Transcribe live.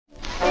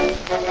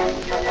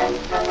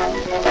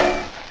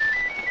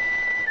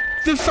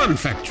The Fun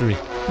Factory,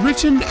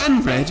 written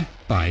and read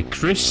by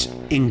Chris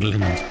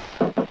England.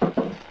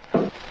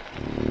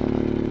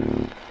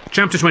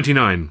 Chapter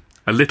 29.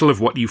 A Little of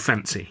What You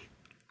Fancy.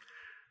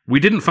 We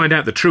didn't find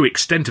out the true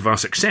extent of our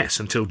success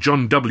until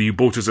John W.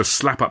 bought us a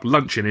slap-up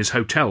lunch in his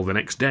hotel the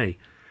next day.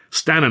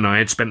 Stan and I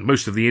had spent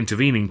most of the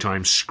intervening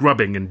time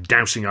scrubbing and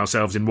dousing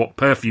ourselves in what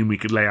perfume we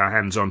could lay our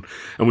hands on,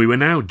 and we were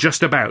now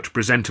just about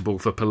presentable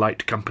for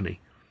polite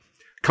company.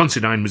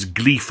 Considine was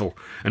gleeful,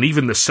 and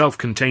even the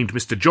self-contained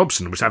Mr.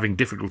 Jobson was having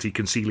difficulty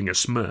concealing a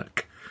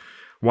smirk.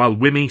 While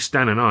Wimmy,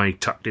 Stan and I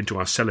tucked into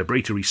our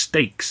celebratory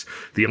steaks,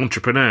 the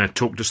entrepreneur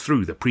talked us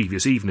through the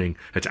previous evening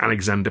at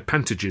Alexander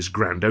Pantage's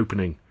grand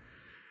opening.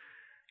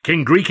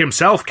 King Greek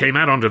himself came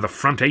out onto the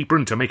front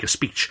apron to make a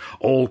speech,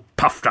 all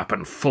puffed up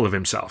and full of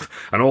himself,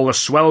 and all the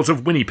swells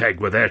of Winnipeg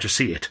were there to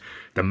see it.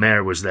 The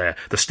mayor was there,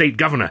 the state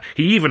governor,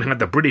 he even had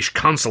the British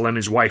consul and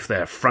his wife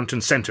there, front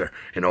and centre,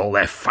 in all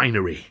their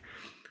finery.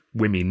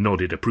 Wimmy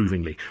nodded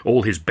approvingly.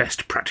 All his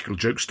best practical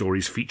joke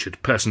stories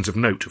featured persons of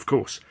note, of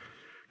course.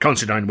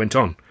 Considine went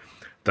on.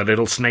 The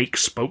little snake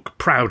spoke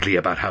proudly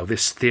about how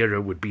this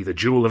theatre would be the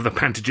jewel of the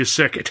Pantages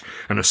circuit,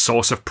 and a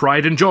source of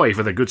pride and joy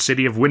for the good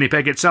city of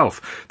Winnipeg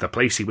itself, the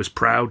place he was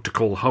proud to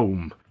call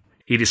home.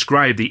 He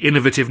described the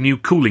innovative new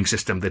cooling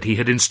system that he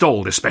had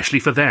installed especially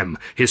for them,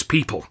 his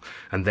people,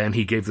 and then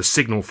he gave the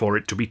signal for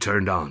it to be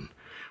turned on.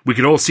 We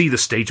could all see the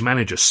stage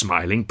manager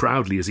smiling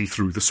proudly as he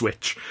threw the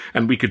switch,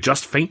 and we could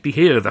just faintly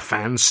hear the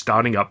fans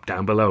starting up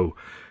down below.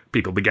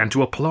 People began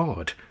to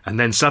applaud, and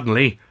then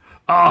suddenly,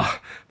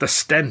 the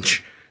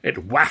stench!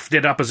 It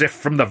wafted up as if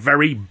from the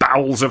very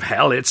bowels of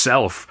hell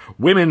itself.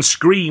 Women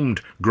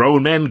screamed,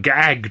 grown men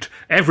gagged.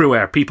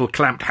 Everywhere people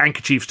clamped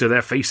handkerchiefs to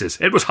their faces.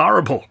 It was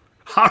horrible!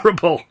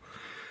 Horrible!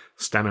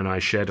 Stan and I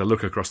shared a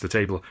look across the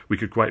table. We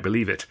could quite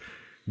believe it.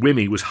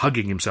 Wimmy was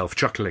hugging himself,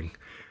 chuckling.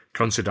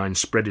 Considine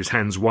spread his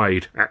hands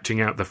wide, acting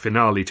out the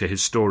finale to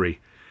his story.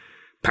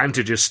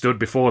 Pantages stood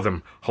before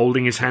them,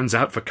 holding his hands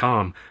out for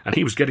calm, and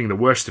he was getting the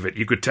worst of it,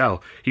 you could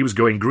tell. He was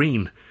going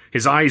green.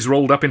 His eyes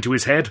rolled up into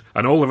his head,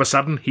 and all of a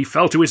sudden he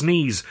fell to his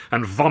knees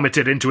and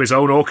vomited into his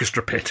own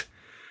orchestra pit.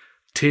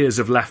 Tears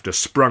of laughter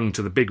sprung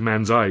to the big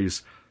man's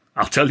eyes.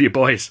 I'll tell you,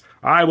 boys,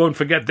 I won't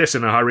forget this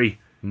in a hurry.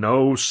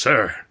 No,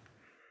 sir.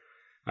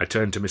 I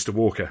turned to Mr.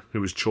 Walker,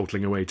 who was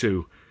chortling away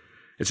too.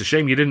 It's a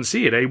shame you didn't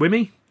see it, eh,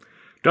 Wimmy?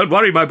 Don't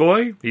worry, my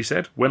boy, he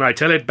said. When I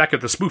tell it back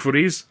at the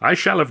spooferys, I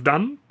shall have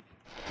done.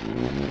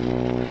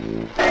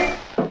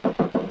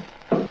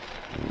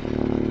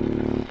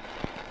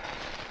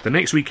 The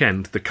next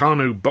weekend, the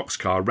Carno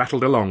boxcar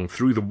rattled along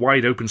through the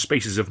wide-open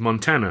spaces of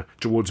Montana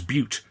towards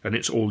Butte and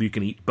its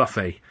all-you-can-eat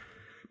buffet.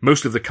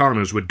 Most of the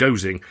Carnos were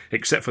dozing,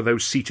 except for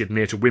those seated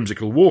near to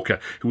whimsical Walker,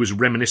 who was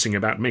reminiscing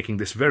about making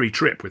this very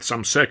trip with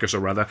some circus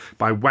or other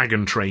by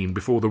wagon train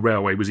before the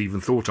railway was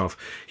even thought of.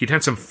 He'd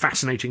had some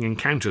fascinating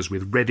encounters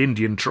with Red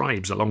Indian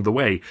tribes along the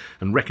way,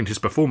 and reckoned his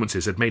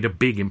performances had made a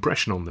big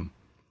impression on them.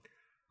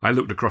 I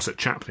looked across at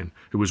Chaplin,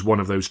 who was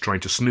one of those trying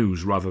to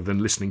snooze rather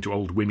than listening to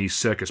old Wimmy's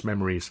circus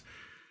memories.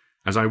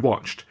 As I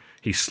watched,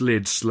 he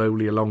slid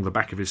slowly along the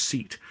back of his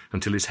seat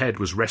until his head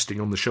was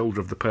resting on the shoulder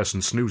of the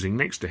person snoozing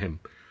next to him,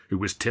 who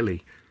was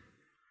Tilly.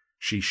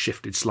 She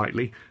shifted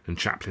slightly, and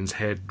Chaplin's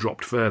head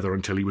dropped further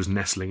until he was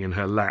nestling in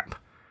her lap.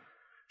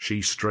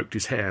 She stroked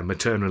his hair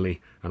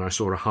maternally, and I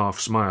saw a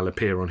half-smile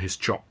appear on his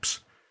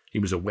chops. He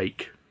was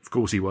awake, of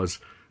course he was,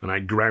 and I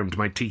ground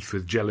my teeth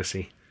with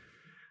jealousy.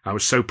 I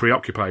was so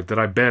preoccupied that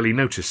I barely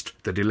noticed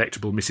the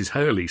delectable Mrs.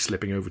 Hurley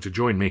slipping over to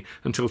join me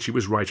until she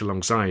was right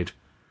alongside.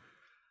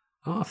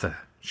 "Arthur,"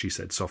 she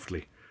said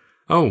softly.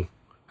 "Oh,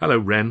 hello,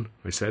 Wren,"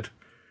 I said.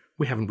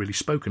 "We haven't really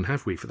spoken,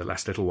 have we, for the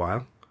last little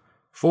while?"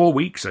 4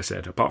 weeks, I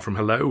said, apart from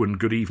hello and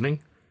good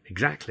evening.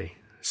 Exactly.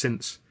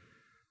 Since.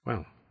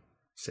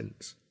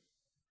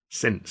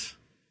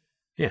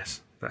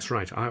 Yes, that's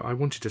right. I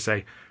wanted to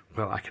say,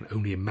 well, I can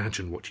only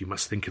imagine what you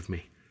must think of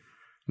me.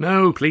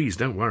 No, please,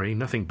 don't worry.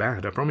 Nothing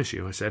bad, I promise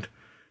you, I said.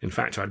 In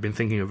fact, I'd been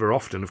thinking of her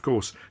often, of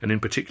course, and in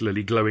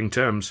particularly glowing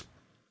terms.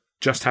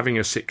 Just having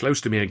her sit close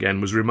to me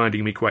again was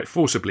reminding me quite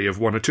forcibly of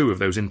one or two of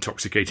those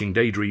intoxicating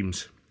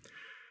daydreams.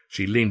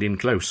 She leaned in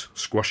close,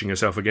 squashing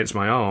herself against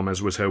my arm, as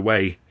was her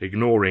way,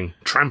 ignoring,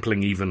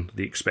 trampling even,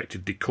 the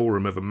expected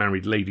decorum of a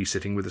married lady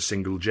sitting with a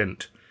single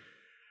gent.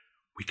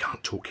 "We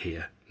can't talk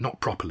here. Not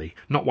properly.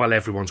 Not while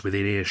everyone's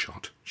within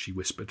earshot," she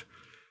whispered.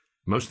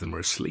 "Most of them are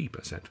asleep,"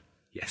 I said.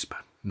 "Yes,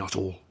 but not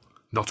all.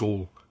 Not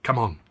all. Come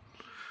on."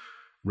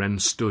 Wren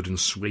stood and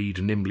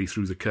swayed nimbly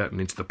through the curtain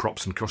into the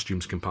props and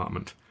costumes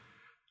compartment.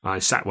 I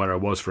sat where I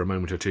was for a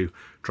moment or two,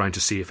 trying to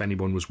see if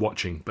anyone was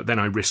watching, but then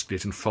I risked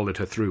it and followed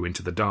her through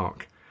into the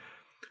dark.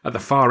 At the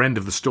far end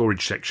of the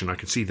storage section I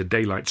could see the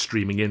daylight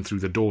streaming in through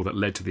the door that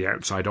led to the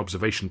outside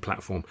observation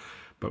platform,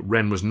 but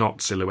Wren was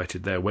not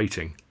silhouetted there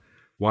waiting.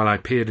 While I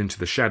peered into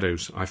the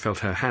shadows, I felt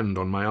her hand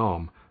on my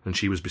arm, and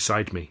she was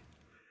beside me.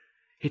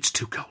 "It's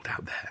too cold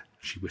out there,"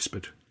 she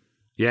whispered.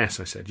 "Yes,"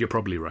 I said, "you're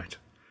probably right.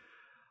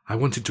 I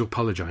wanted to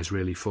apologise,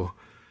 really, for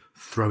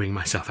throwing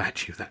myself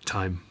at you that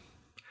time."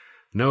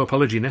 "No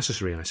apology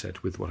necessary," I said,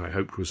 with what I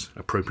hoped was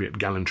appropriate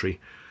gallantry.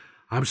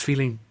 I was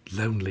feeling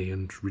lonely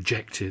and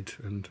rejected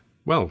and,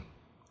 well,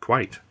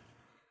 quite.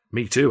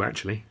 Me too,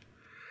 actually.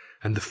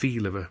 And the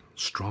feel of a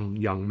strong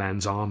young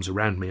man's arms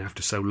around me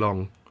after so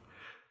long.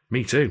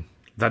 Me too.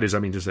 That is, I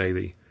mean to say,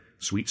 the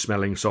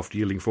sweet-smelling,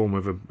 soft-yielding form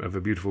of a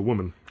beautiful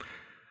woman.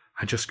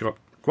 I just got,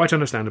 quite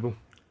understandable,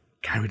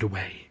 carried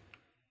away.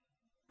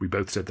 We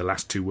both said the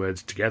last two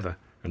words together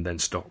and then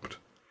stopped.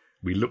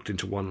 We looked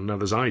into one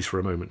another's eyes for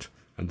a moment,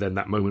 and then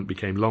that moment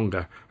became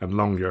longer,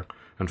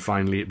 and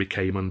finally it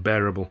became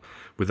unbearable.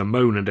 With a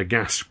moan and a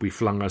gasp we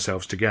flung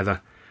ourselves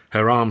together.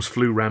 Her arms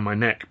flew round my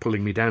neck,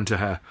 pulling me down to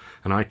her,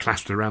 and I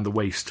clasped her round the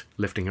waist,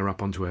 lifting her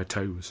up onto her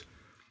toes.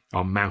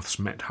 Our mouths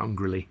met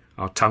hungrily,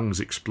 our tongues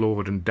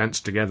explored and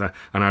danced together,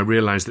 and I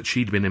realised that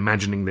she'd been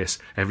imagining this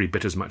every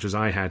bit as much as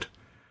I had.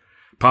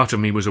 Part of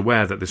me was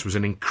aware that this was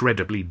an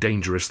incredibly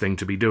dangerous thing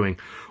to be doing.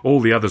 All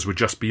the others were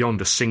just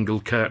beyond a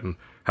single curtain.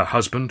 Her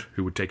husband,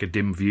 who would take a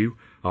dim view,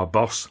 our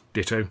boss,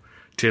 ditto,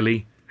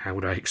 Tilly, how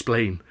would I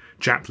explain,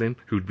 Chaplin,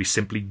 who would be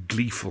simply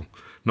gleeful,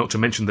 not to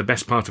mention the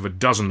best part of a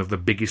dozen of the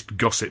biggest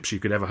gossips you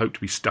could ever hope to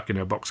be stuck in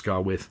her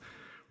boxcar with.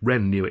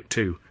 Wren knew it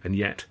too, and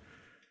yet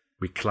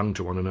we clung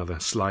to one another,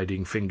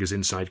 sliding fingers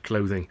inside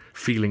clothing,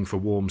 feeling for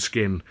warm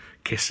skin,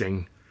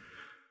 kissing.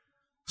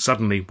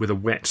 Suddenly, with a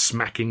wet,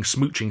 smacking,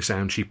 smooching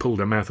sound, she pulled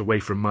her mouth away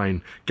from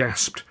mine,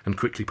 gasped, and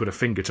quickly put a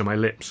finger to my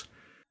lips.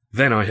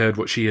 Then I heard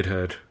what she had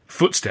heard,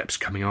 footsteps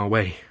coming our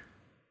way.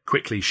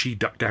 Quickly, she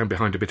ducked down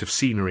behind a bit of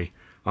scenery.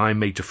 I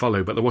made to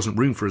follow, but there wasn't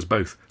room for us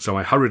both, so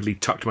I hurriedly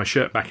tucked my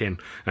shirt back in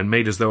and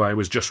made as though I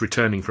was just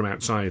returning from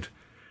outside.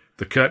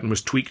 The curtain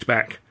was tweaked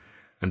back,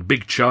 and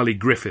big Charlie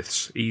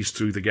Griffiths eased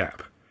through the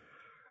gap.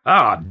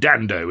 "Ah,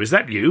 Dando, is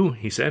that you?"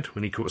 he said,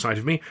 when he caught sight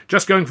of me.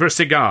 "Just going for a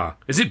cigar.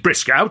 Is it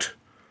brisk out?"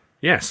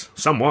 "Yes,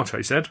 somewhat,"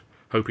 I said,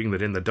 hoping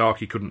that in the dark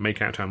he couldn't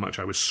make out how much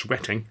I was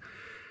sweating.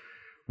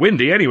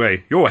 "Windy,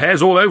 anyway. Your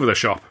hair's all over the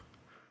shop."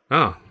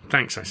 "Ah,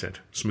 thanks," I said,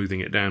 smoothing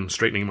it down,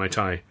 straightening my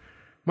tie.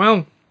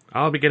 "Well,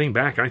 I'll be getting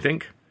back, I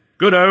think."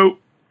 "Good-o!"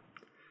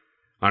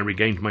 I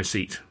regained my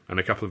seat, and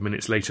a couple of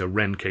minutes later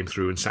Wren came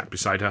through and sat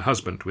beside her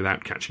husband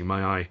without catching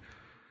my eye.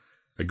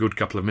 A good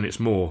couple of minutes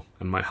more,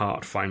 and my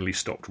heart finally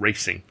stopped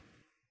racing.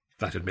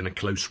 That had been a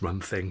close-run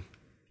thing.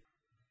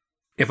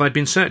 If I'd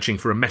been searching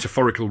for a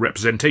metaphorical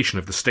representation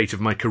of the state of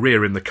my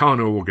career in the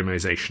Carno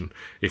organisation,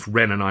 if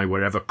Wren and I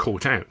were ever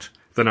caught out,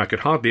 then I could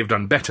hardly have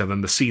done better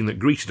than the scene that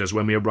greeted us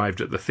when we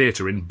arrived at the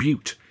theatre in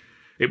Butte.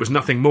 It was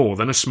nothing more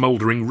than a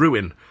smouldering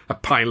ruin, a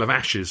pile of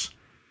ashes.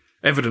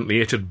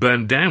 Evidently it had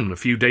burned down a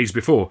few days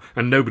before,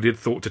 and nobody had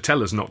thought to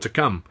tell us not to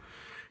come.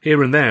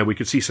 Here and there we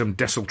could see some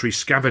desultory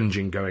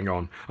scavenging going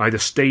on, either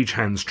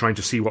stagehands trying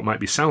to see what might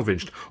be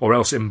salvaged, or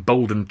else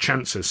emboldened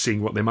chancers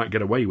seeing what they might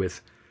get away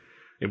with.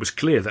 It was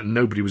clear that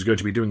nobody was going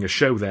to be doing a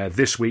show there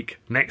this week,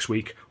 next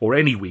week, or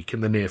any week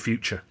in the near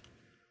future.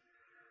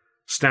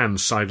 Stan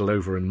sidled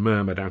over and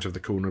murmured out of the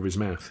corner of his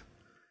mouth,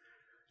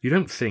 "You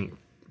don't think,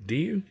 do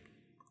you?"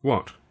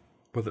 "What?"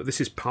 "Well, that this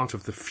is part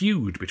of the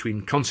feud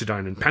between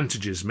Considine and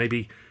Pantages,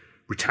 maybe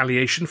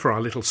retaliation for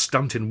our little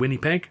stunt in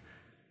Winnipeg?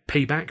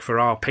 Payback for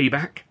our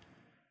payback?"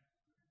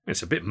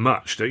 "It's a bit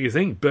much, don't you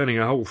think, burning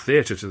a whole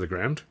theatre to the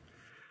ground?"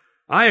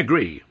 "I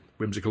agree,"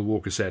 Whimsical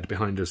Walker said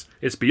behind us.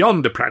 "It's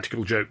beyond a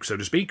practical joke, so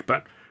to speak,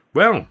 but,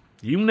 well,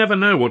 you never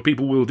know what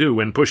people will do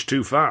when pushed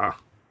too far."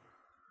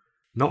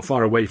 Not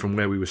far away from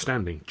where we were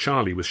standing,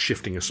 Charlie was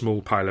shifting a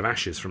small pile of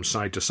ashes from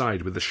side to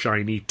side with the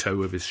shiny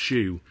toe of his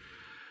shoe.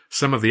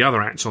 Some of the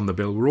other acts on the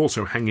bill were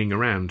also hanging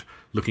around,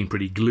 looking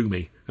pretty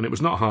gloomy, and it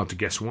was not hard to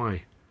guess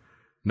why.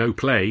 No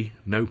play,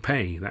 no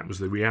pay, that was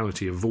the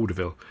reality of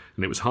vaudeville,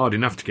 and it was hard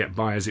enough to get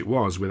by as it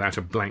was without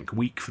a blank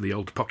week for the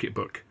old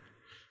pocketbook.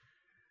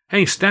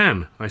 "Hey,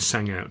 Stan," I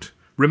sang out,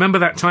 "remember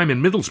that time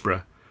in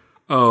Middlesbrough?"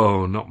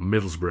 "Oh, not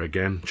Middlesbrough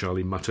again,"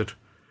 Charlie muttered.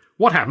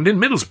 "What happened in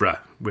Middlesbrough?"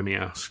 Wimmy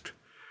asked.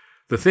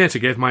 "The theatre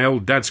gave my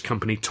old dad's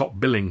company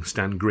top billing,"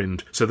 Stan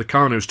grinned, "so the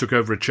Carnos took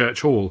over a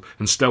church hall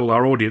and stole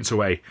our audience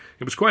away.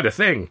 It was quite a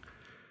thing."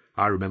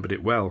 I remembered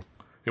it well.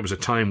 It was a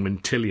time when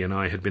Tilly and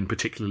I had been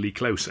particularly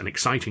close, an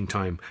exciting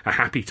time, a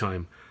happy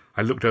time.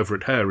 I looked over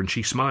at her and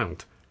she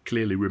smiled,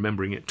 clearly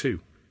remembering it too.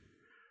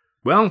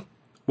 "Well,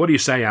 what do you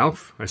say,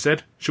 Alf?" I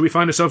said. "Shall we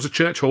find ourselves a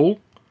church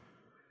hall?"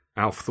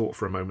 Alf thought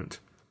for a moment,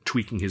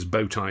 tweaking his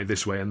bow tie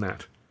this way and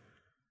that.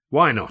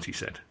 "Why not?" he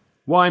said.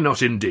 "Why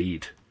not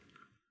indeed?"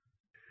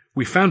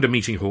 We found a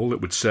meeting hall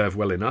that would serve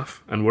well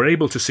enough, and were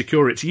able to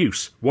secure its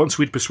use once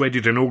we'd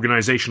persuaded an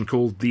organisation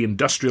called the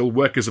Industrial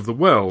Workers of the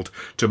World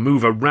to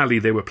move a rally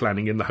they were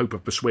planning in the hope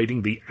of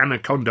persuading the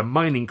Anaconda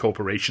Mining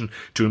Corporation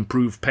to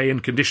improve pay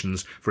and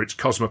conditions for its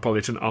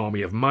cosmopolitan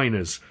army of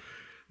miners.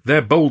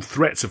 Their bold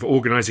threats of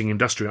organising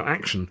industrial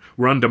action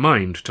were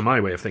undermined, to my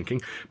way of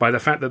thinking, by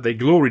the fact that they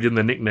gloried in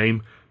the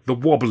nickname the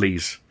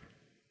Wobblies.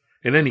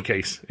 In any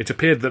case, it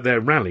appeared that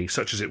their rally,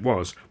 such as it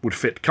was, would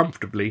fit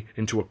comfortably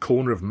into a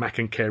corner of Mac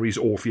and Carey's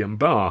Orpheum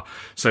Bar,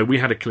 so we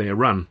had a clear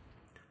run.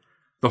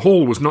 The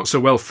hall was not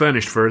so well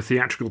furnished for a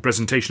theatrical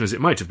presentation as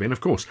it might have been,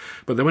 of course,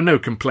 but there were no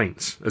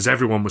complaints, as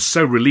everyone was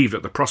so relieved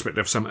at the prospect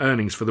of some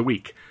earnings for the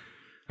week.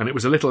 and it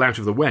was a little out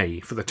of the way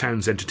for the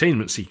town's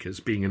entertainment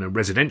seekers, being in a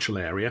residential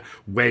area,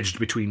 wedged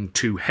between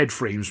two head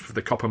frames for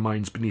the copper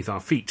mines beneath our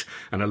feet,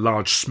 and a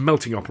large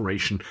smelting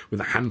operation with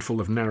a handful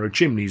of narrow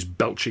chimneys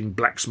belching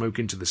black smoke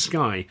into the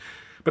sky.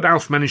 But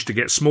Alf managed to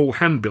get small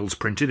handbills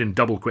printed in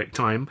double-quick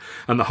time,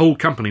 and the whole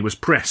company was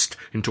pressed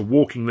into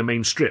walking the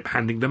main strip,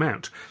 handing them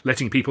out,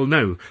 letting people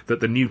know that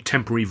the new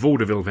temporary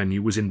vaudeville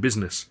venue was in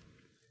business.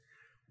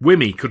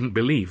 Wimmy couldn't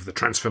believe the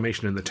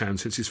transformation in the town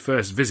since his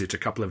first visit a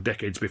couple of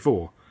decades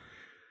before.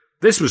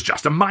 "This was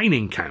just a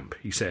mining camp,"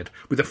 he said,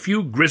 "with a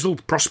few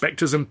grizzled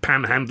prospectors and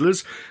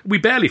panhandlers. We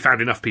barely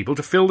found enough people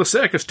to fill the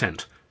circus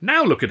tent.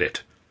 Now look at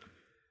it."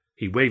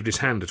 He waved his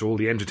hand at all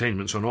the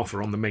entertainments on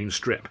offer on the main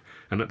strip,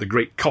 and at the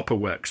great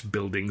copperworks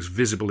buildings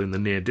visible in the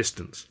near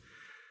distance.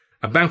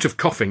 A bout of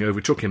coughing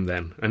overtook him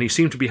then, and he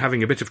seemed to be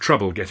having a bit of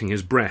trouble getting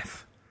his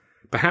breath.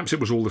 Perhaps it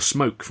was all the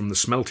smoke from the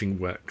smelting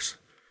works.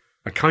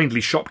 A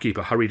kindly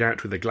shopkeeper hurried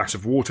out with a glass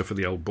of water for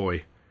the old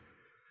boy.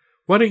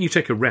 "Why don't you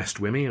take a rest,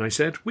 Wimmy?" I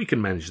said. "We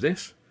can manage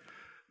this."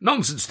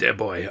 "Nonsense, dear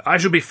boy. I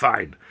shall be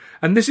fine.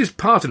 And this is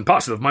part and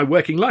parcel of my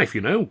working life,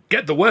 you know.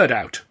 Get the word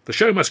out. The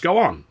show must go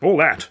on. All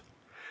that.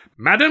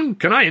 Madam,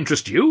 can I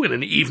interest you in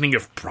an evening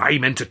of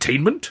prime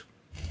entertainment?"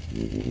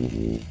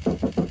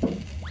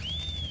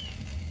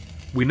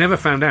 We never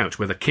found out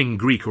whether King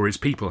Greek or his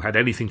people had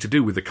anything to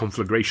do with the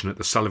conflagration at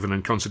the Sullivan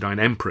and Considine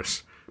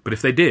Empress, but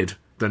if they did,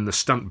 then the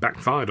stunt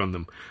backfired on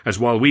them, as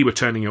while we were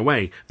turning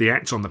away, the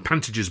acts on the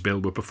Pantages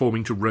bill were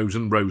performing to rows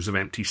and rows of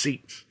empty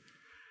seats.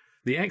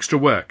 The extra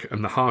work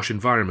and the harsh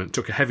environment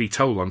took a heavy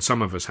toll on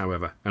some of us,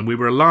 however, and we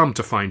were alarmed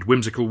to find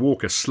Whimsical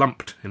Walker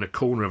slumped in a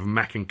corner of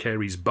Mac and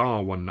Carey's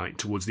bar one night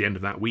towards the end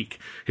of that week,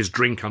 his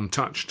drink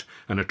untouched,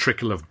 and a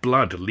trickle of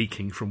blood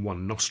leaking from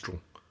one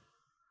nostril.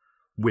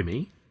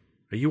 "Wimmy,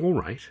 are you all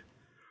right?"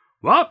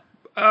 "What?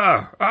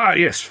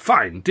 Yes,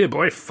 fine, dear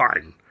boy,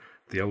 fine."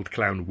 The old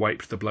clown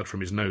wiped the blood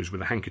from his nose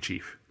with a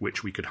handkerchief,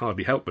 which we could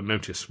hardly help but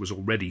notice was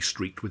already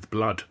streaked with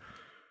blood.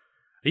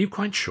 "Are you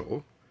quite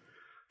sure?"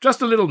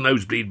 "Just a little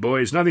nosebleed,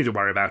 boys, nothing to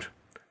worry about.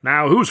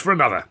 Now, who's for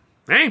another,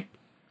 eh?"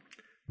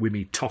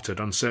 Wimmy tottered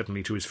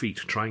uncertainly to his feet,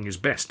 trying his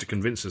best to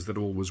convince us that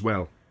all was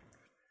well.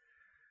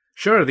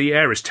 "Sure, the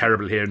air is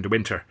terrible here in the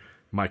winter,"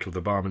 Michael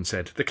the barman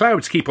said. "The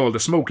clouds keep all the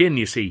smoke in,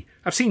 you see.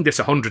 I've seen this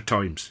 100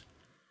 times.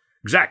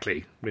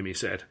 "Exactly," Wimmy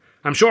said.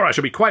 "I'm sure I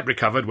shall be quite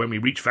recovered when we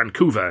reach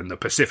Vancouver and the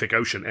Pacific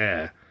Ocean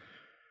air."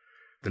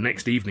 The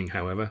next evening,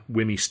 however,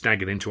 Wimmy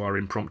staggered into our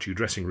impromptu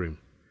dressing room.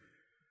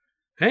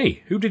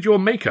 "Hey, who did your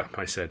makeup?"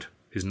 I said.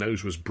 His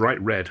nose was bright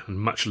red and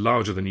much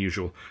larger than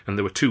usual, and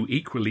there were 2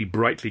 equally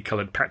brightly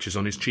coloured patches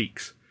on his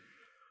cheeks.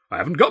 "I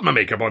haven't got my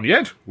makeup on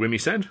yet," Wimmy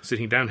said,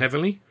 sitting down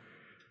heavily.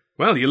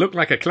 "Well, you look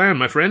like a clown,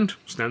 my friend,"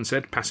 Stan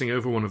said, passing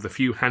over one of the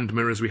few hand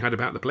mirrors we had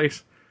about the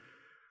place.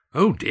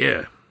 "Oh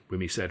dear,"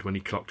 Wimmy said when he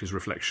clocked his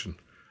reflection.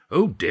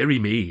 "Oh dearie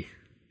me."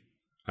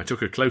 I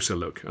took a closer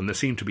look, and there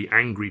seemed to be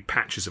angry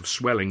patches of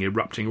swelling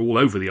erupting all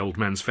over the old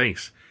man's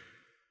face.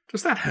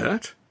 "Does that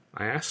hurt?"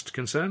 I asked,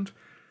 concerned.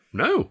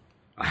 "No.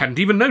 I hadn't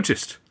even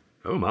noticed.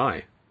 Oh,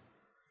 my."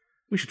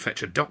 "We should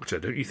fetch a doctor,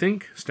 don't you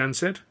think?" Stan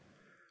said.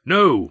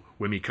 "No,"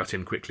 Wimmy cut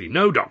in quickly.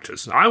 "No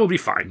doctors. I will be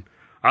fine.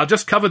 I'll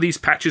just cover these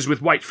patches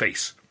with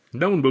whiteface.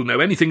 No one will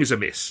know anything is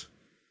amiss."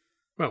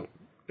 "Well,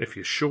 if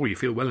you're sure you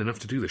feel well enough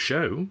to do the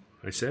show,"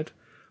 I said.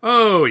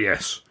 "Oh,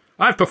 yes.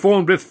 I've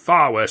performed with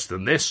far worse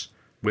than this,"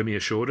 Wimmy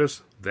assured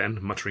us, then,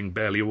 muttering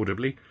barely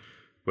audibly,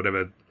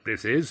 "whatever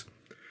this is."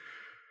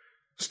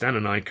 Stan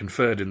and I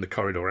conferred in the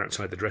corridor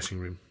outside the dressing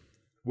room.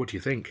 "What do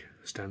you think?"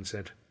 Stan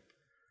said.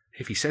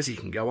 "If he says he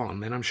can go on,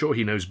 then I'm sure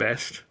he knows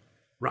best."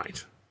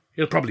 "Right.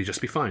 He'll probably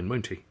just be fine,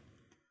 won't he?"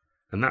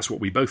 And that's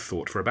what we both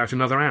thought for about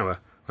another hour,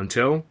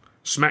 until,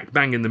 smack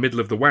bang in the middle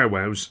of the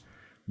wow-wows,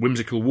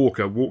 Whimsical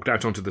Walker walked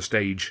out onto the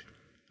stage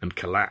and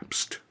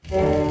collapsed.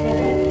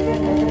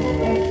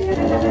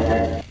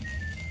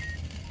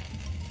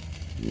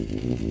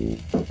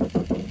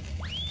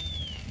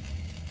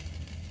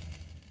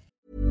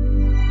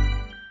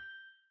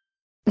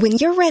 When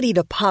you're ready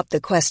to pop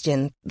the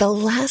question, the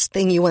last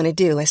thing you want to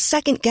do is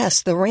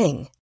second-guess the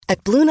ring.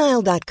 At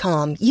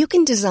BlueNile.com, you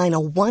can design a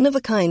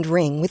one-of-a-kind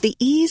ring with the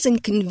ease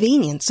and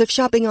convenience of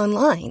shopping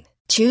online.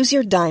 Choose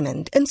your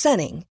diamond and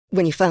setting.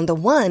 When you find the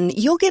one,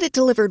 you'll get it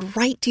delivered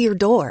right to your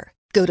door.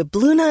 Go to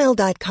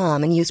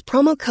BlueNile.com and use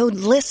promo code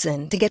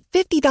LISTEN to get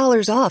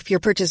 $50 off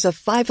your purchase of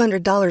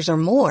 $500 or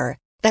more.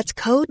 That's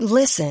code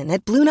LISTEN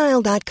at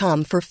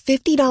BlueNile.com for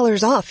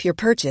 $50 off your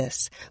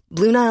purchase.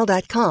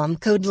 BlueNile.com,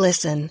 code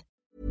LISTEN.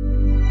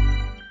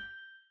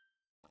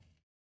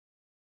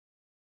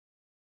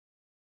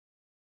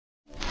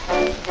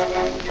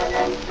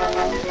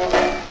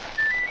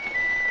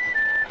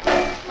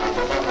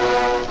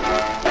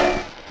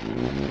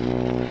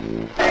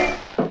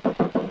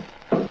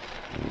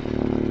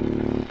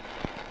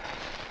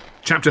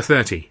 Chapter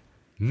 30.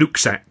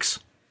 Nooksacks.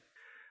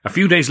 A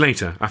few days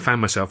later, I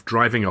found myself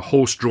driving a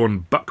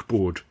horse-drawn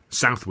buckboard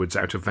southwards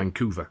out of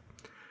Vancouver.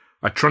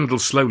 I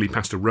trundled slowly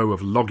past a row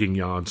of logging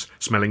yards,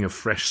 smelling of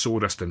fresh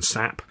sawdust and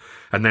sap,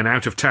 and then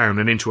out of town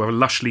and into a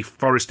lushly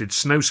forested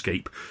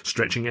snowscape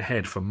stretching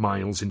ahead for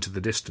miles into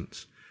the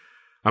distance.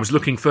 I was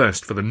looking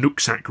first for the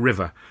Nooksack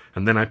River,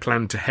 and then I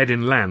planned to head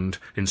inland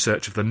in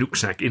search of the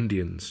Nooksack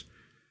Indians.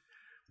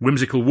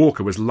 Whimsical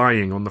Walker was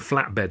lying on the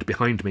flatbed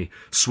behind me,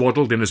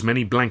 swaddled in as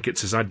many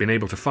blankets as I'd been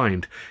able to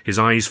find, his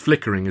eyes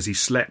flickering as he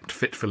slept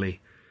fitfully.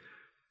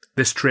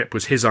 This trip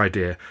was his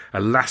idea, a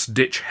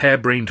last-ditch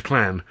harebrained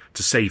plan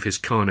to save his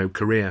Kano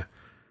career.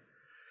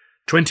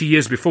 20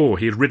 years before,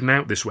 he had ridden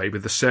out this way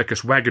with the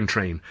circus wagon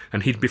train,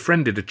 and he'd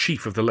befriended a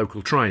chief of the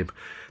local tribe.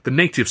 The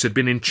natives had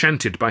been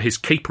enchanted by his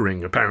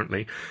capering,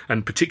 apparently,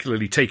 and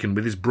particularly taken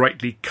with his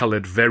brightly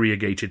coloured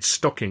variegated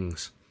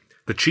stockings.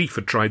 The chief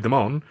had tried them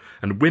on,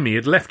 and Wimmy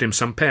had left him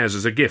some pairs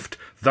as a gift,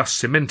 thus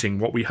cementing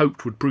what we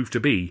hoped would prove to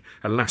be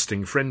a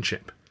lasting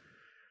friendship.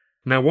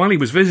 Now, while he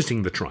was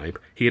visiting the tribe,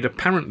 he had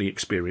apparently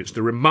experienced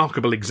a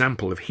remarkable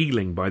example of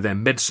healing by their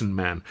medicine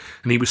man,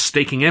 and he was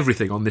staking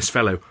everything on this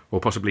fellow,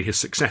 or possibly his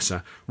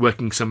successor,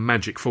 working some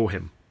magic for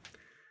him.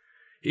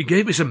 "He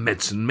gave me some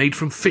medicine made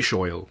from fish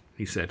oil,"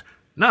 he said.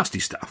 "Nasty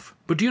stuff,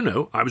 but do you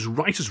know, I was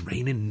right as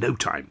rain in no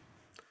time."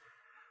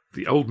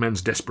 The old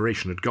man's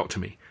desperation had got to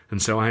me,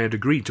 and so I had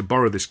agreed to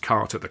borrow this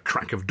cart at the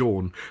crack of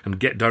dawn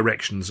and get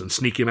directions and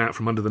sneak him out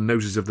from under the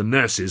noses of the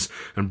nurses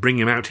and bring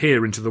him out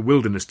here into the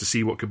wilderness to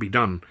see what could be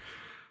done.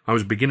 I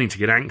was beginning to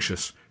get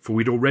anxious, for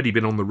we'd already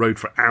been on the road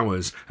for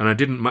hours, and I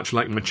didn't much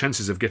like my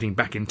chances of getting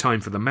back in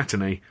time for the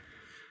matinee.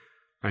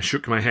 I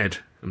shook my head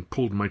and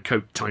pulled my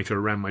coat tighter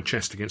around my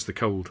chest against the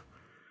cold.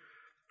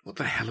 "What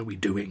the hell are we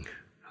doing?"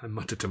 I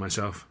muttered to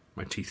myself,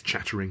 my teeth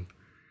chattering.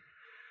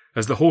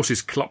 As the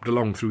horses clopped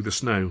along through the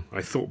snow,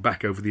 I thought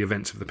back over the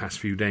events of the past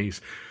few days.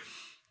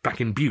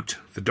 Back in Butte,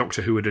 the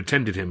doctor who had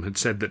attended him had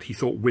said that he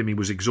thought Wimmy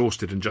was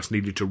exhausted and just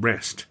needed to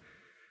rest.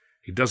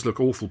 "He does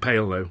look awful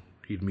pale, though,"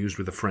 he'd mused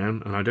with a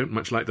frown, "and I don't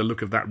much like the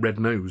look of that red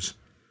nose."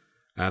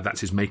 "That's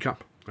his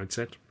make-up," I'd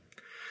said.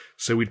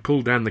 So we'd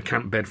pulled down the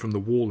camp bed from the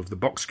wall of the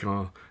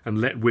boxcar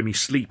and let Wimmy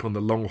sleep on the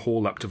long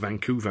haul up to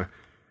Vancouver.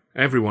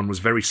 Everyone was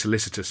very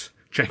solicitous,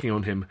 checking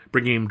on him,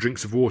 bringing him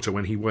drinks of water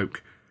when he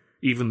woke.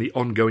 Even the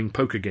ongoing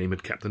poker game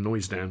had kept the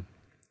noise down.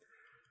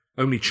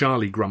 Only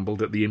Charlie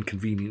grumbled at the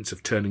inconvenience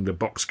of turning the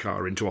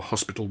boxcar into a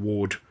hospital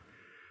ward.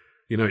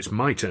 "You know, it's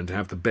my turn to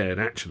have the bed,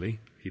 actually,"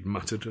 he'd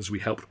muttered as we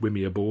helped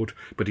Wimmy aboard,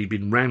 but he'd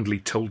been roundly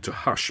told to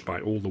hush by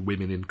all the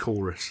women in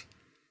chorus.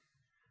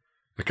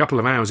 A couple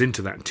of hours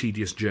into that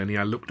tedious journey,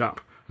 I looked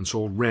up and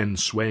saw Wren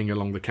swaying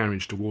along the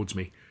carriage towards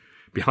me.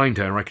 Behind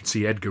her I could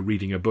see Edgar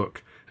reading a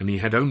book, and he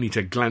had only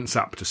to glance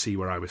up to see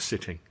where I was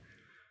sitting.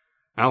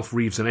 Alf,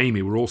 Reeves and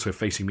Amy were also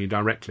facing me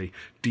directly,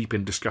 deep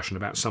in discussion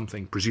about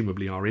something,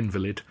 presumably our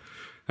invalid,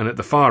 and at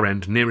the far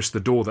end, nearest the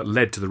door that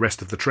led to the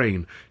rest of the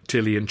train,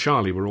 Tilly and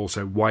Charlie were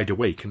also wide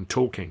awake and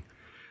talking.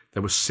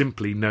 There was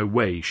simply no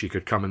way she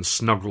could come and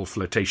snuggle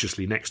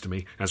flirtatiously next to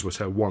me, as was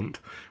her wont,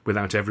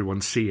 without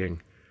everyone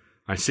seeing.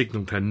 I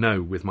signalled her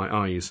no with my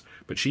eyes,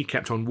 but she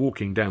kept on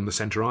walking down the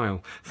centre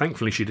aisle.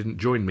 Thankfully she didn't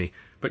join me,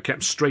 but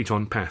kept straight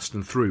on past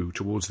and through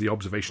towards the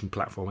observation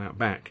platform out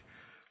back.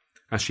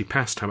 As she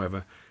passed,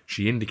 however,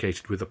 she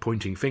indicated with a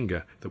pointing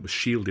finger that was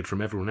shielded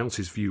from everyone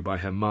else's view by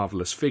her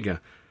marvellous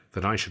figure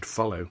that I should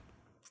follow.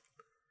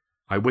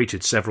 I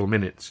waited several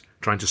minutes,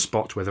 trying to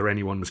spot whether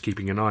anyone was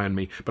keeping an eye on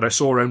me, but I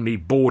saw only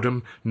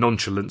boredom,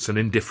 nonchalance and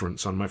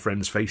indifference on my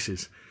friends'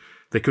 faces.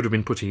 They could have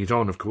been putting it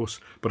on, of course,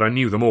 but I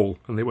knew them all,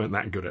 and they weren't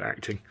that good at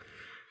acting.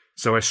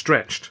 So I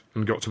stretched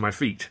and got to my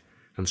feet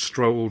and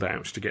strolled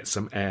out to get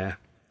some air.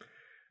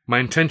 My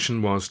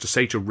intention was to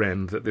say to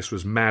Wren that this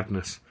was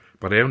madness,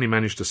 but I only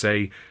managed to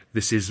say,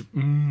 "This is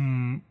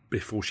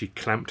before she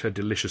clamped her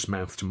delicious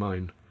mouth to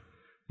mine.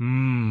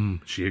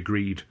 She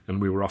agreed,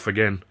 and we were off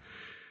again.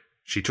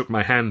 She took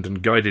my hand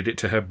and guided it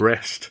to her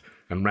breast,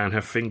 and ran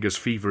her fingers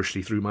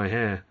feverishly through my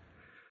hair.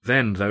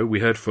 Then, though,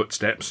 we heard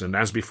footsteps, and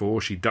as before,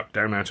 she ducked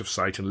down out of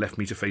sight and left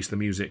me to face the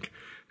music.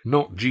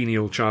 Not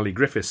genial Charlie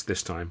Griffiths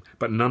this time,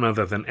 but none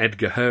other than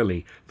Edgar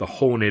Hurley, the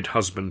horned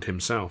husband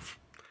himself.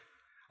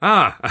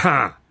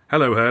 "Aha!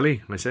 Hello,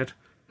 Hurley," I said.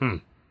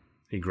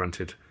 He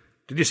grunted.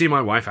 "Did you see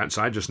my wife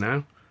outside just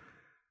now?"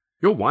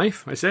 "Your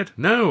wife?" I said.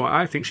 "No,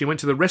 I think she went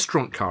to the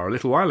restaurant car a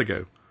little while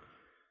ago."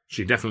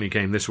 "She definitely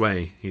came this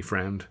way," he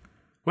frowned.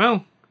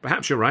 "Well,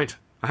 perhaps you're right.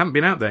 I haven't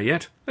been out there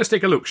yet. Let's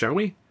take a look, shall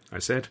we?" I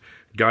said,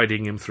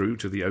 guiding him through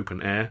to the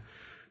open air.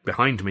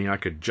 Behind me I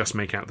could just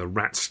make out the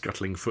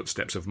rat-scuttling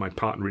footsteps of my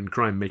partner in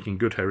crime making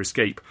good her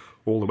escape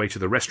all the way to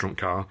the restaurant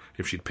car,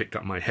 if she'd picked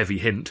up my heavy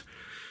hint.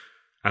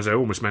 As I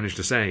almost managed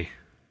to say,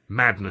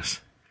 madness.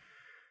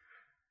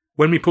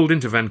 When we pulled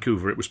into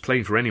Vancouver, it was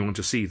plain for anyone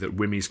to see that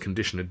Wimmy's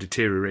condition had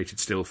deteriorated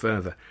still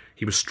further.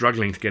 He was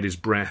struggling to get his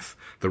breath.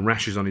 The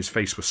rashes on his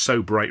face were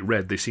so bright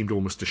red they seemed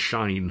almost to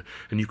shine,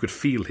 and you could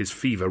feel his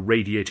fever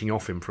radiating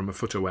off him from a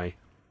foot away.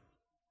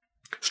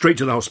 "Straight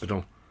to the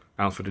hospital,"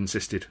 Alfred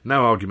insisted.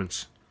 "No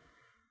arguments."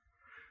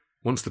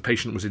 Once the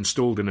patient was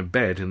installed in a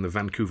bed in the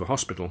Vancouver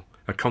hospital,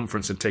 a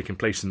conference had taken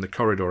place in the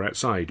corridor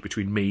outside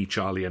between me,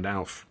 Charlie and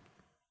Alf.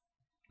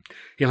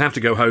 "He'll have to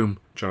go home,"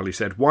 Charlie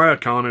said. "Wire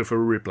Carno for a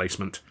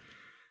replacement."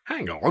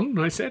 "Hang on,"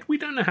 I said. "We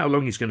don't know how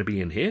long he's going to be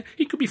in here.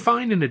 He could be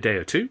fine in a day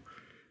or two.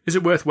 Is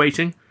it worth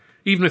waiting?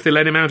 Even if they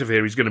let him out of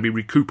here, he's going to be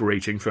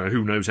recuperating for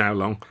who knows how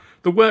long.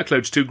 The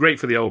workload's too great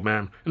for the old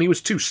man, and he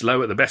was too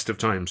slow at the best of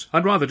times.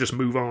 I'd rather just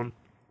move on."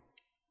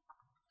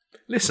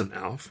 "Listen,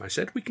 Alf," I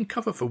said, "we can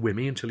cover for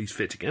Wimmy until he's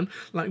fit again,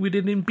 like we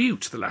did in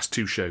Butte the last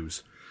 2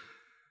 shows.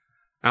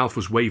 Alf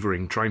was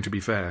wavering, trying to be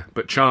fair,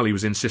 but Charlie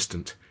was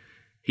insistent.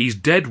 "He's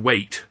dead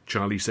weight,"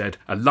 Charlie said.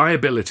 "A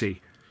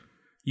liability."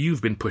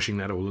 "You've been pushing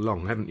that all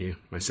along, haven't you?"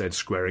 I said,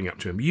 squaring up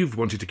to him. "You've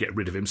wanted to get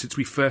rid of him since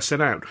we first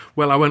set out.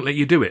 Well, I won't let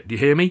you do it. Do you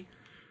hear me?"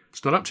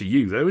 "It's not up to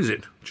you, though, is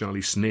it?"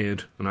 Charlie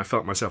sneered, and I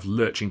felt myself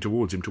lurching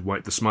towards him to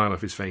wipe the smile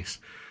off his face.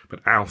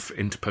 But Alf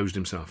interposed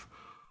himself.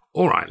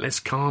 "All right, let's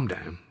calm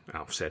down,"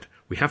 Alf said.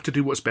 "We have to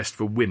do what's best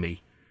for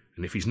Wimmy,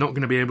 and if he's not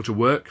going to be able to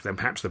work, then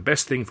perhaps the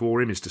best thing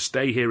for him is to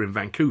stay here in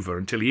Vancouver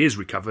until he is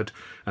recovered,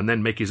 and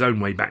then make his own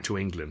way back to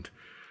England.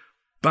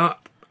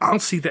 But I'll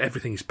see that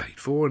everything is paid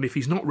for, and if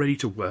he's not ready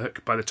to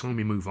work by the time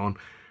we move on,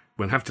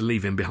 we'll have to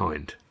leave him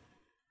behind."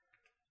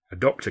 A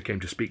doctor came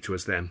to speak to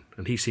us then,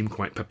 and he seemed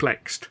quite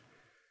perplexed.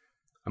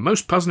 "A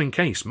most puzzling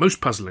case, most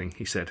puzzling,"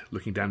 he said,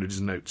 looking down at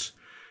his notes.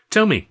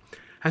 "Tell me,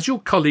 has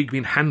your colleague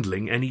been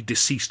handling any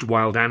deceased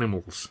wild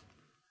animals?"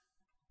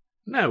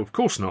 "No, of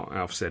course not,"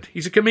 Alf said.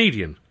 "He's a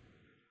comedian."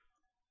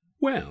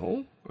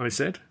 "Well," I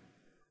said.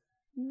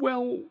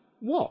 "Well,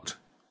 what?"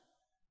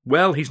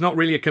 "Well, he's not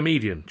really a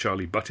comedian,"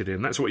 Charlie butted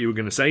in. "That's what you were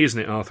going to say, isn't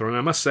it, Arthur? And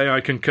I must say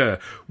I concur."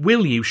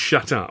 "Will you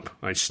shut up?"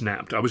 I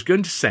snapped. "I was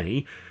going to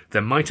say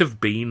there might have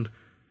been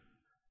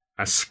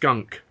a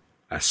skunk."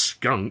 "A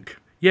skunk?"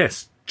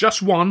 "Yes,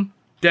 just one.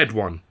 Dead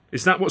one.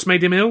 Is that what's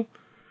made him ill?"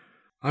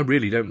 "I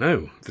really don't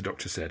know," the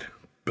doctor said.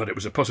 "But it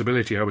was a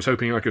possibility I was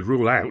hoping I could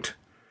rule out."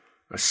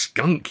 "A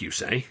skunk, you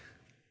say?"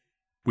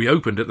 We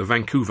opened at the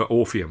Vancouver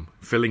Orpheum,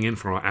 filling in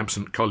for our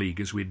absent colleague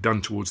as we had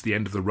done towards the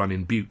end of the run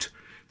in Butte.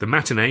 The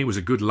matinee was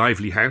a good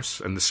lively house,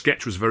 and the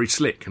sketch was very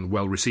slick and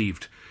well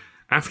received.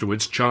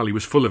 Afterwards, Charlie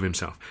was full of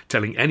himself,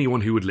 telling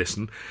anyone who would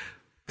listen,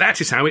 "That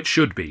is how it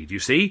should be, do you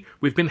see?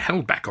 We've been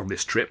held back on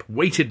this trip,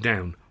 weighted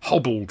down,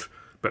 hobbled,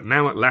 but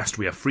now at last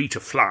we are free to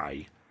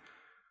fly."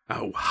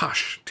 "Oh,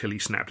 hush," Tilly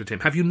snapped at him.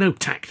 "Have you no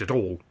tact at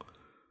all?"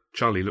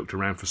 Charlie looked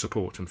around for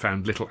support and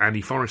found little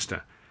Annie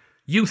Forrester.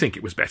 "You think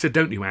it was better,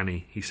 don't you,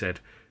 Annie?" he said,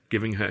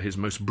 giving her his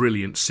most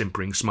brilliant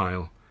simpering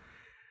smile.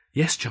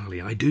 "Yes,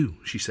 Charlie, I do,"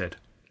 she said,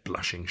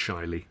 blushing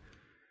shyly.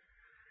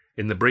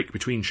 In the break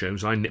between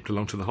shows, I nipped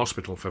along to the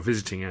hospital for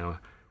visiting hour.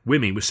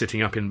 Wimmy was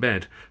sitting up in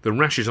bed. The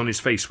rashes on his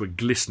face were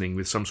glistening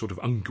with some sort of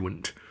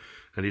unguent,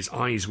 and his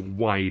eyes were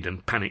wide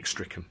and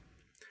panic-stricken.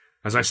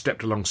 As I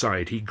stepped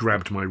alongside, he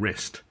grabbed my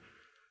wrist.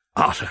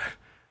 "Arthur,"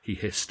 he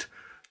hissed,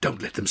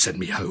 "don't let them send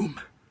me home."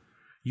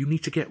 "You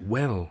need to get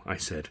well," I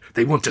said.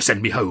 "They want to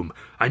send me home.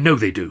 I know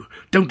they do.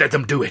 Don't let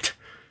them do it."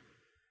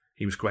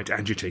 He was quite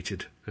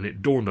agitated, and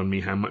it dawned on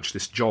me how much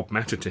this job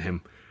mattered to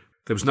him.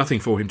 There was nothing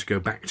for him to go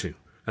back to,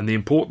 and the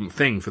important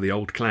thing for the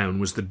old clown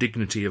was the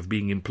dignity of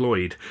being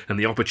employed and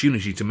the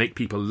opportunity to make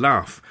people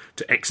laugh,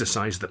 to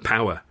exercise the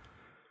power.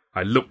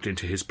 I looked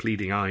into his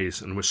pleading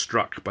eyes and was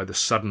struck by the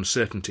sudden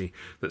certainty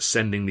that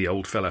sending the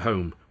old fellow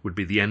home would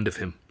be the end of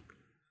him.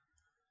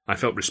 I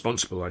felt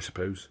responsible, I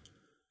suppose.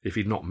 If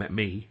he'd not met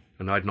me,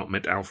 and I'd not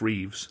met Alf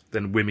Reeves,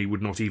 then Wimmy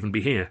would not even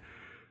be here,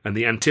 and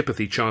the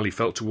antipathy Charlie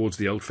felt towards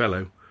the old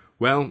fellow,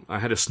 well, I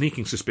had a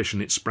sneaking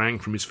suspicion it sprang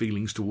from his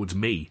feelings towards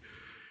me.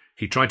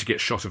 He tried to get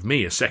shot of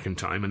me a second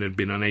time and had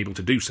been unable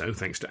to do so,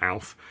 thanks to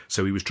Alf,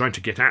 so he was trying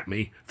to get at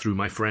me through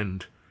my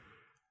friend.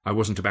 I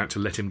wasn't about to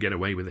let him get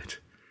away with it.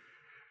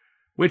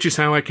 Which is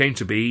how I came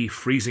to be,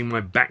 freezing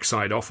my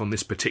backside off on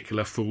this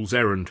particular fool's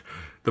errand.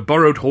 The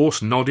borrowed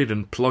horse nodded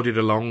and plodded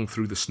along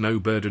through the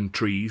snow-burdened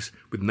trees,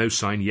 with no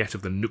sign yet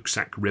of the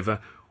Nooksack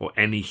River or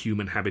any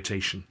human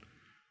habitation.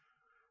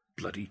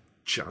 "Bloody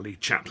Charlie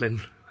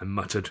Chaplin," I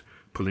muttered,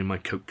 pulling my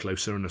coat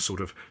closer and a sort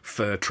of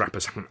fur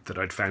trapper's hat that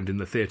I'd found in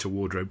the theatre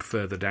wardrobe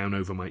further down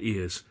over my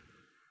ears.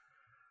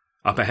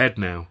 Up ahead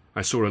now,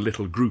 I saw a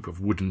little group of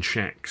wooden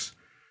shacks.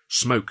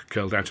 Smoke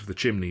curled out of the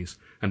chimneys,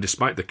 and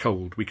despite the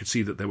cold, we could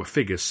see that there were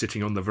figures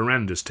sitting on the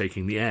verandas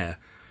taking the air.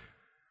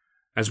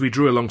 As we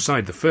drew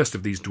alongside the first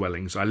of these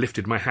dwellings, I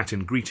lifted my hat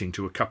in greeting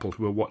to a couple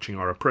who were watching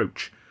our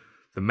approach,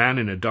 the man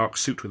in a dark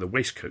suit with a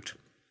waistcoat,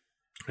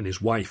 and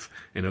his wife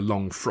in a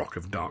long frock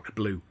of dark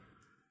blue.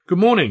 "Good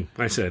morning,"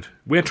 I said.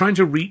 "We're trying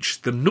to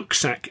reach the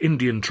Nooksack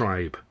Indian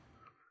tribe."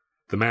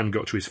 The man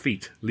got to his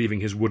feet, leaving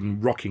his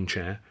wooden rocking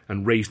chair,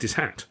 and raised his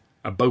hat,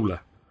 a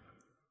bowler.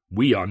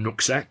 "We are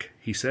Nooksack,"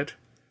 he said.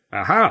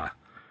 "Aha!"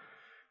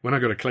 When I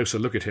got a closer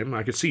look at him,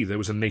 I could see there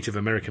was a Native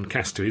American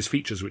cast to his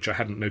features which I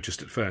hadn't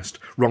noticed at first,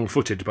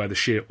 wrong-footed by the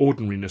sheer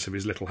ordinariness of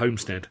his little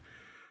homestead.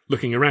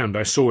 Looking around,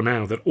 I saw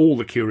now that all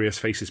the curious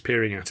faces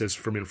peering at us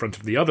from in front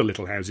of the other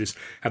little houses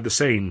had the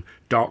same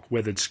dark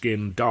weathered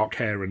skin, dark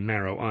hair, and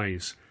narrow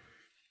eyes.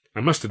 I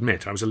must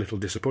admit I was a little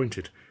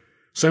disappointed.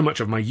 So much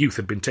of my youth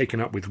had been taken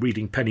up with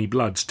reading Penny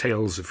Blood's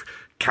tales of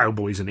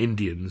cowboys and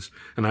Indians,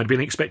 and I'd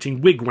been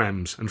expecting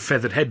wigwams and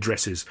feathered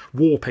headdresses,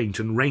 war paint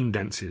and rain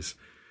dances.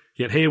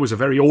 Yet here was a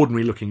very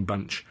ordinary-looking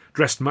bunch,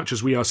 dressed much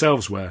as we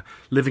ourselves were,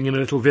 living in a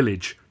little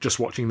village, just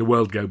watching the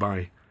world go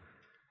by.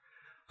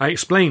 I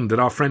explained that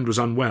our friend was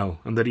unwell,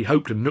 and that he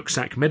hoped a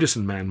Nooksack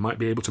medicine man might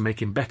be able to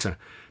make him better,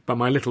 but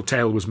my little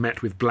tale was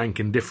met with blank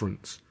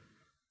indifference.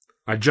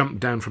 I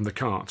jumped down from the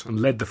cart and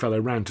led the fellow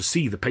round to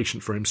see the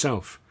patient for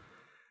himself.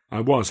 I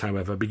was,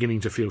 however,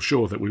 beginning to feel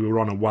sure that we were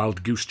on a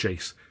wild goose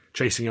chase,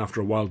 chasing after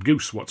a wild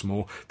goose, what's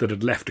more, that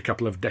had left a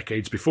couple of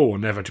decades before,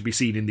 never to be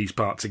seen in these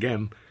parts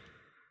again.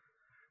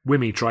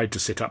 Wimmy tried to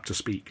sit up to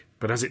speak,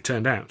 but as it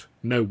turned out,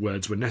 no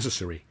words were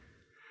necessary.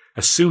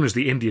 As soon as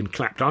the Indian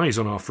clapped eyes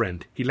on our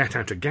friend, he let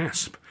out a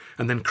gasp,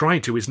 and then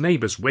cried to his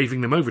neighbours,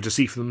 waving them over to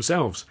see for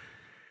themselves.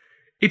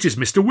 "It is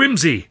Mr.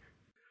 Whimsy!"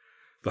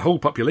 The whole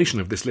population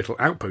of this little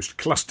outpost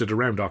clustered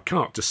around our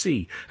cart to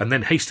see, and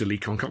then hastily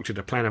concocted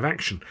a plan of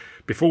action.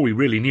 Before we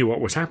really knew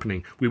what was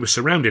happening, we were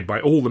surrounded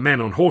by all the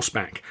men on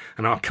horseback,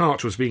 and our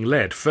cart was being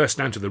led first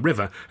down to the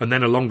river and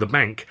then along the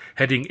bank,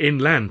 heading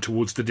inland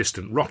towards the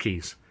distant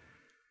Rockies.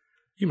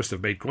 "You must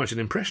have made quite an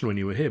impression when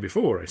you were here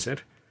before," I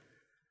said.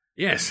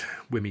 "Yes,"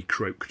 Wimmy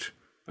croaked,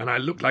 "and I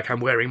look like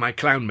I'm wearing my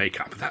clown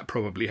make-up. That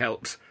probably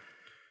helps."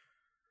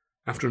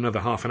 After another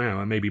half an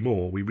hour, maybe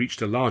more, we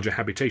reached a larger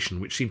habitation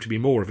which seemed to be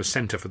more of a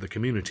centre for the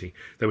community.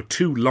 There were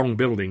 2 long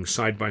buildings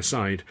side by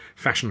side,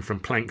 fashioned from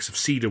planks of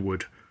cedar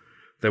wood.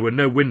 There were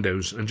no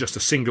windows, and just a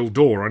single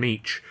door on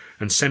each,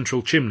 and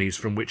central chimneys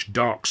from which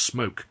dark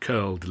smoke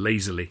curled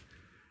lazily.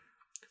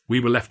 We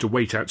were left to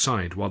wait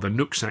outside, while the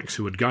Nooksacks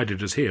who had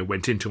guided us here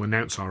went in to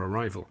announce our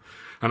arrival,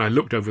 and I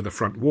looked over the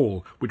front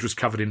wall, which was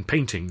covered in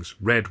paintings,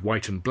 red,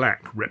 white and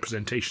black,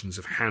 representations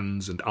of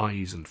hands and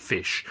eyes and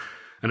fish,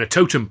 and a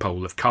totem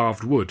pole of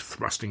carved wood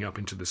thrusting up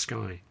into the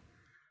sky.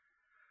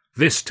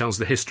 "This tells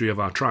the history of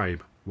our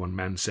tribe," one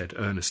man said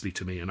earnestly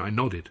to me, and I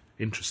nodded,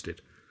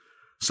 interested.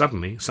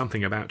 Suddenly,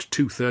 something about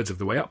 2/3 of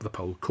the way up the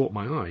pole caught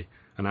my eye,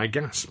 and I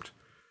gasped.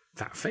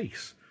 That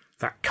face,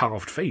 that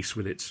carved face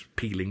with its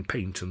peeling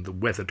paint and the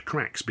weathered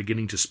cracks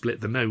beginning to split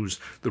the nose,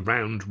 the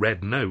round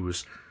red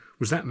nose,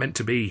 was that meant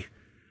to be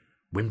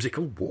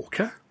Whimsical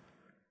Walker?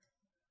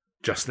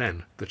 Just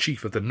then, the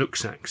chief of the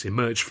Nooksacks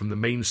emerged from the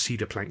main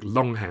cedar-plank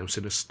longhouse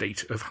in a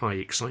state of high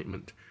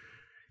excitement.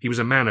 He was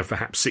a man of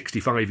perhaps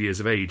 65 years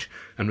of age,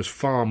 and was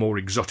far more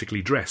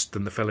exotically dressed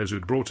than the fellows who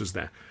had brought us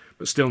there,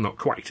 but still not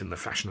quite in the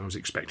fashion I was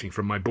expecting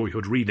from my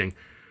boyhood reading.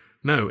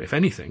 No, if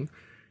anything,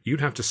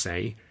 you'd have to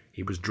say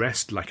he was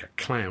dressed like a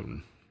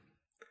clown.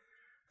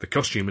 The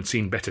costume had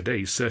seen better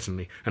days,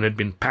 certainly, and had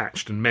been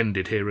patched and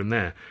mended here and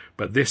there,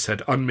 but this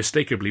had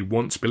unmistakably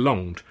once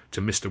belonged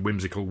to Mr.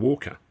 Whimsical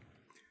Walker.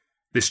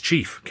 This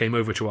chief came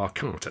over to our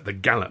cart at the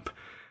gallop,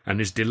 and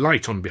his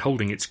delight on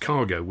beholding its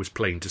cargo was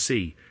plain to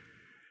see.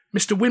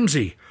 "Mr.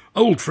 Whimsy,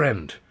 old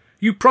friend,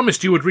 you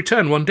promised you would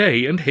return one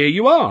day, and here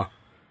you are."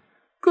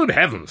 "Good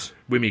heavens,"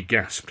 Wimmy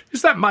gasped.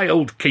 "Is that my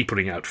old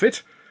capering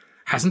outfit?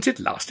 Hasn't it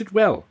lasted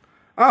well?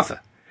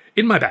 Arthur,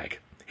 in my bag.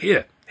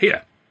 Here.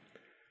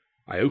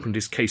 I opened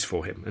his case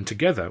for him, and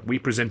together we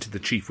presented the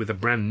chief with a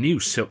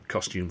brand-new silk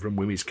costume from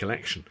Wimmy's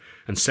collection,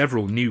 and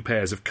several new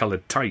pairs of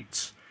coloured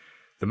tights.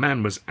 The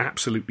man was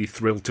absolutely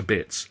thrilled to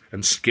bits,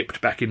 and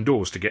skipped back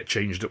indoors to get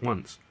changed at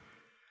once.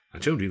 "I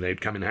told you they'd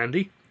come in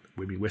handy,"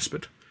 Wimmy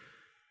whispered.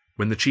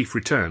 When the chief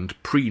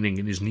returned, preening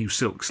in his new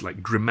silks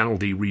like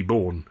Grimaldi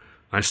reborn,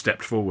 I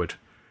stepped forward.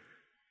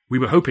 "We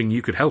were hoping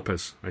you could help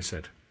us," I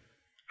said.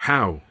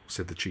 "How?"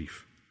 said the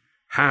chief.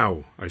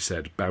 "How?" I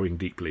said, bowing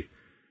deeply.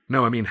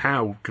 "No, I mean,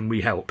 how can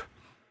we help?"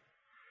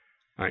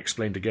 I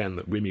explained again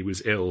that Wimmy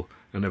was ill,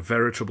 and a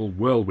veritable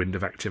whirlwind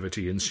of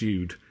activity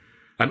ensued.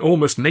 An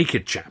almost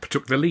naked chap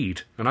took the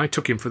lead, and I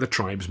took him for the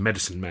tribe's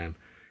medicine man.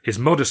 His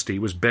modesty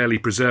was barely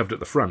preserved at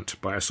the front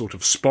by a sort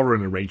of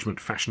sporran arrangement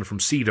fashioned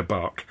from cedar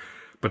bark,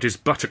 but his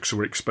buttocks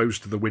were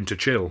exposed to the winter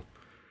chill.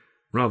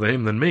 Rather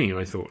him than me,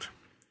 I thought.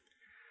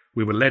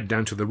 We were led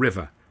down to the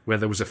river, where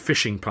there was a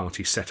fishing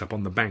party set up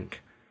on the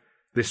bank.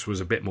 This was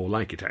a bit more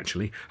like it,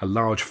 actually, a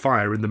large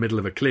fire in the middle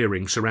of a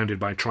clearing surrounded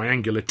by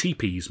triangular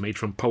teepees made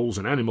from poles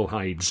and animal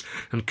hides,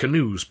 and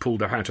canoes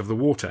pulled up out of the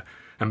water,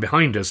 and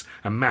behind us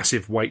a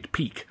massive white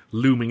peak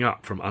looming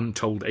up from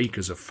untold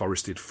acres of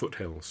forested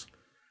foothills.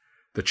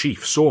 The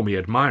chief saw me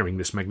admiring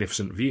this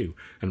magnificent view,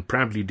 and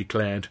proudly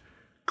declared,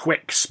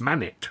 "Quex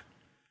Manit,"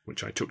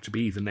 which I took to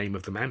be the name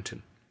of the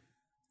mountain.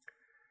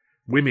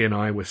 Wimmy and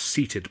I were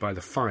seated by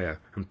the fire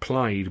and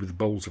plied with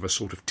bowls of a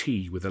sort of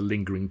tea with a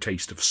lingering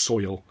taste of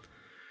soil.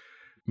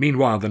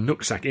 Meanwhile, the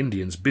Nooksack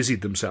Indians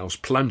busied themselves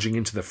plunging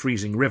into the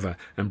freezing river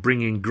and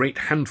bringing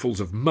great handfuls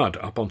of mud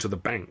up onto the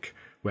bank,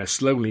 where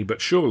slowly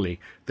but surely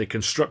they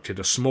constructed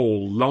a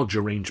small lodge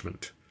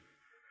arrangement.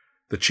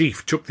 The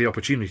chief took the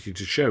opportunity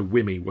to show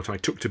Wimmy what I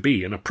took to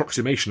be an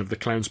approximation of the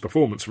clown's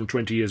performance from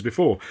 20 years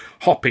before,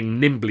 hopping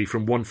nimbly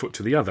from one foot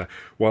to the other,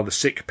 while the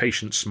sick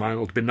patient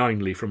smiled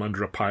benignly from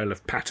under a pile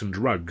of patterned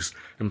rugs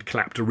and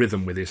clapped a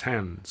rhythm with his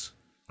hands.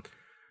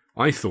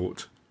 I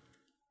thought,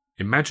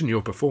 Imagine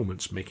your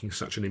performance making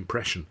such an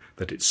impression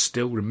that it's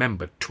still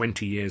remembered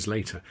 20 years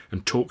later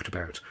and talked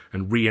about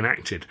and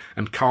reenacted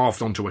and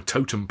carved onto a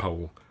totem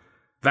pole.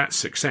 That's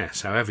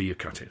success, however you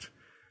cut it.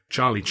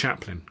 Charlie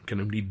Chaplin can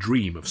only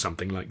dream of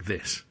something like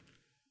this.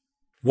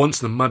 Once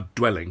the mud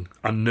dwelling,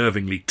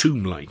 unnervingly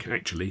tomb-like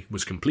actually,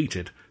 was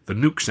completed, the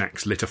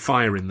Nooksacks lit a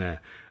fire in there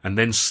and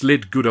then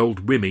slid good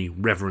old Wimmy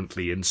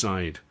reverently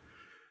inside.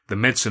 The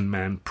medicine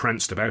man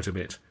pranced about a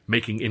bit,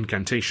 making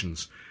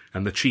incantations,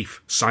 and the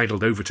chief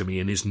sidled over to me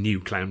in his new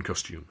clown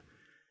costume.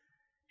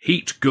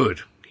 "Heat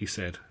good," he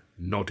said,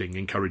 nodding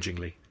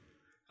encouragingly.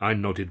 I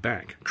nodded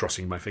back,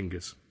 crossing my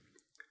fingers.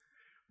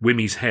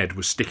 Wimmy's head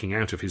was sticking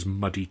out of his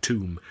muddy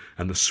tomb,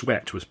 and the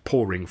sweat was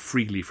pouring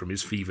freely from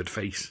his fevered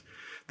face.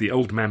 The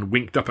old man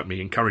winked up at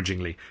me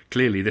encouragingly.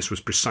 Clearly this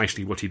was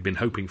precisely what he'd been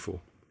hoping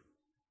for.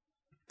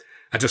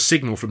 At a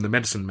signal from the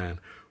medicine man,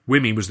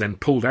 Wimmy was then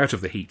pulled out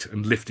of the heat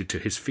and lifted to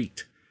his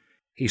feet.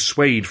 He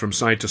swayed from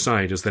side to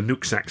side as the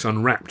Nooksacks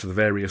unwrapped the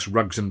various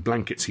rugs and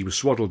blankets he was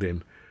swaddled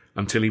in,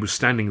 until he was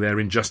standing there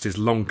in just his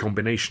long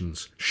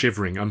combinations,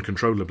 shivering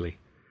uncontrollably.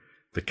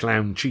 The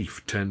clown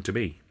chief turned to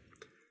me.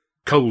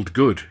 "Cold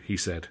good," he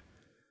said.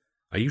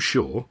 "Are you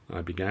sure?"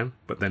 I began,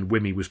 but then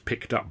Wimmy was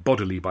picked up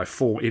bodily by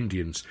 4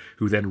 Indians,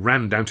 who then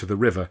ran down to the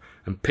river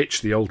and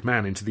pitched the old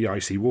man into the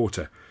icy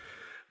water.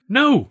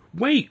 "No,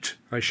 wait!"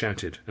 I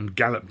shouted, and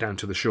galloped down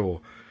to the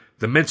shore.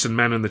 The medicine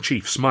man and the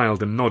chief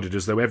smiled and nodded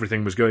as though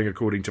everything was going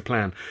according to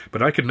plan,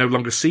 but I could no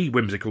longer see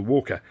Whimsical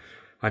Walker.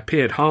 I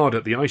peered hard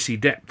at the icy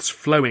depths,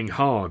 flowing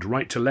hard,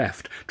 right to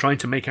left, trying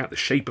to make out the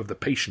shape of the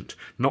patient,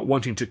 not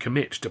wanting to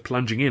commit to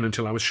plunging in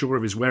until I was sure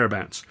of his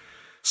whereabouts.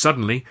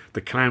 Suddenly,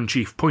 the clown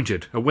chief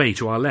pointed, away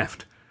to our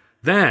left.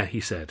 "There,"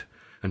 he said,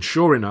 and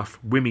sure enough,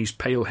 Wimmy's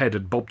pale head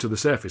had bobbed to the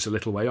surface a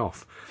little way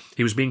off.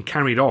 He was being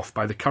carried off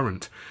by the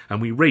current,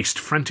 and we raced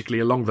frantically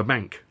along the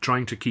bank,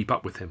 trying to keep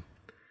up with him.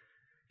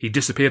 He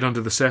disappeared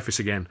under the surface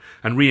again,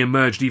 and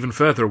re-emerged even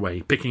further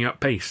away, picking up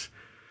pace.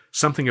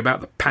 Something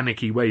about the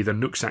panicky way the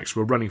Nooksacks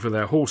were running for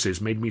their horses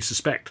made me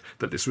suspect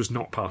that this was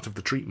not part of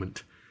the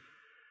treatment.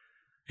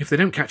 "If they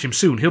don't catch him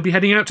soon, he'll be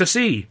heading out to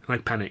sea," I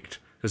panicked,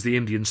 as the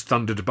Indians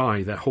thundered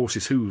by, their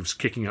horses' hooves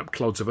kicking up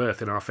clods of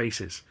earth in our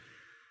faces.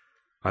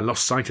 I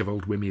lost sight of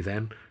old Wimmy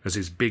then, as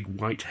his big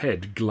white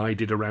head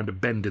glided around a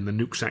bend in the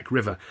Nooksack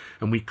River,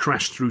 and we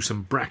crashed through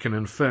some bracken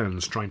and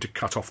ferns trying to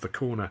cut off the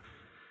corner.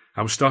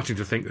 I was starting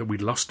to think that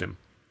we'd lost him.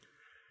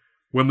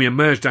 When we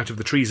emerged out of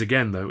the trees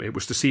again, though, it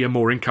was to see a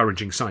more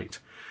encouraging sight.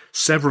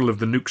 Several of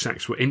the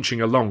Nooksacks were inching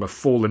along a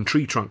fallen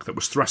tree trunk that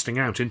was thrusting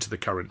out into the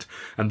current,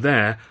 and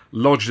there,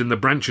 lodged in the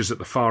branches at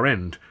the far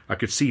end, I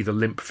could see the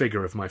limp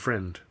figure of my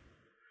friend.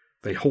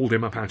 They hauled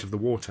him up out of the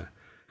water,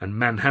 and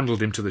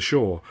manhandled him to the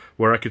shore,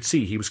 where I could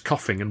see he was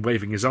coughing and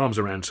waving his arms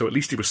around, so at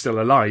least he was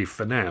still alive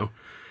for now.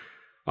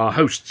 Our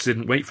hosts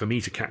didn't wait for me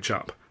to catch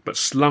up, but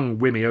slung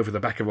Wimmy over the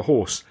back of a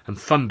horse and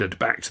thundered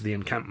back to the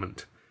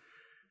encampment.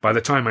 By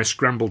the time I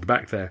scrambled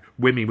back there,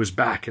 Wimmy was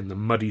back in the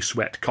muddy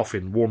sweat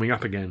coffin, warming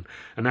up again,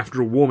 and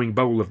after a warming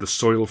bowl of the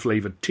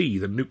soil-flavoured tea,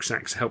 the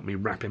Nooksacks helped me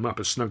wrap him up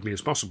as snugly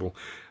as possible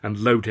and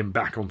load him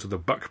back onto the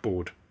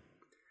buckboard.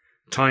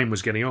 Time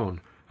was getting on,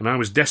 and I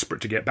was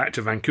desperate to get back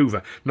to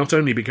Vancouver, not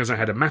only because I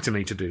had a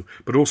matinee to do,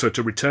 but also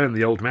to return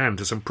the old man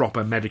to some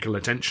proper medical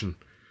attention.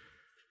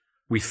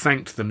 We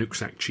thanked the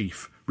Nooksack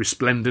chief,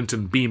 resplendent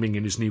and beaming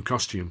in his new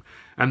costume,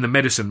 and the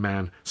medicine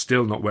man,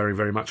 still not wearing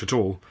very much at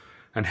all,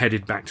 and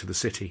headed back to the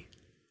city.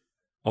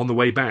 On the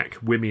way back,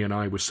 Wimmy and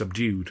I were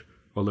subdued,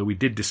 although we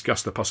did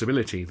discuss the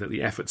possibility that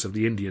the efforts of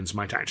the Indians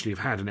might actually have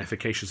had an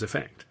efficacious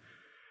effect.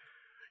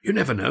 "You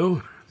never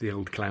know," the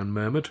old clown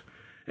murmured.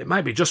 "It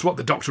might be just what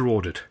the doctor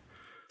ordered.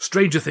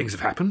 Stranger things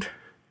have happened."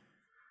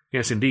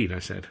 "Yes, indeed," I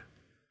said.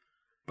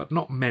 "But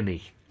not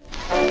many."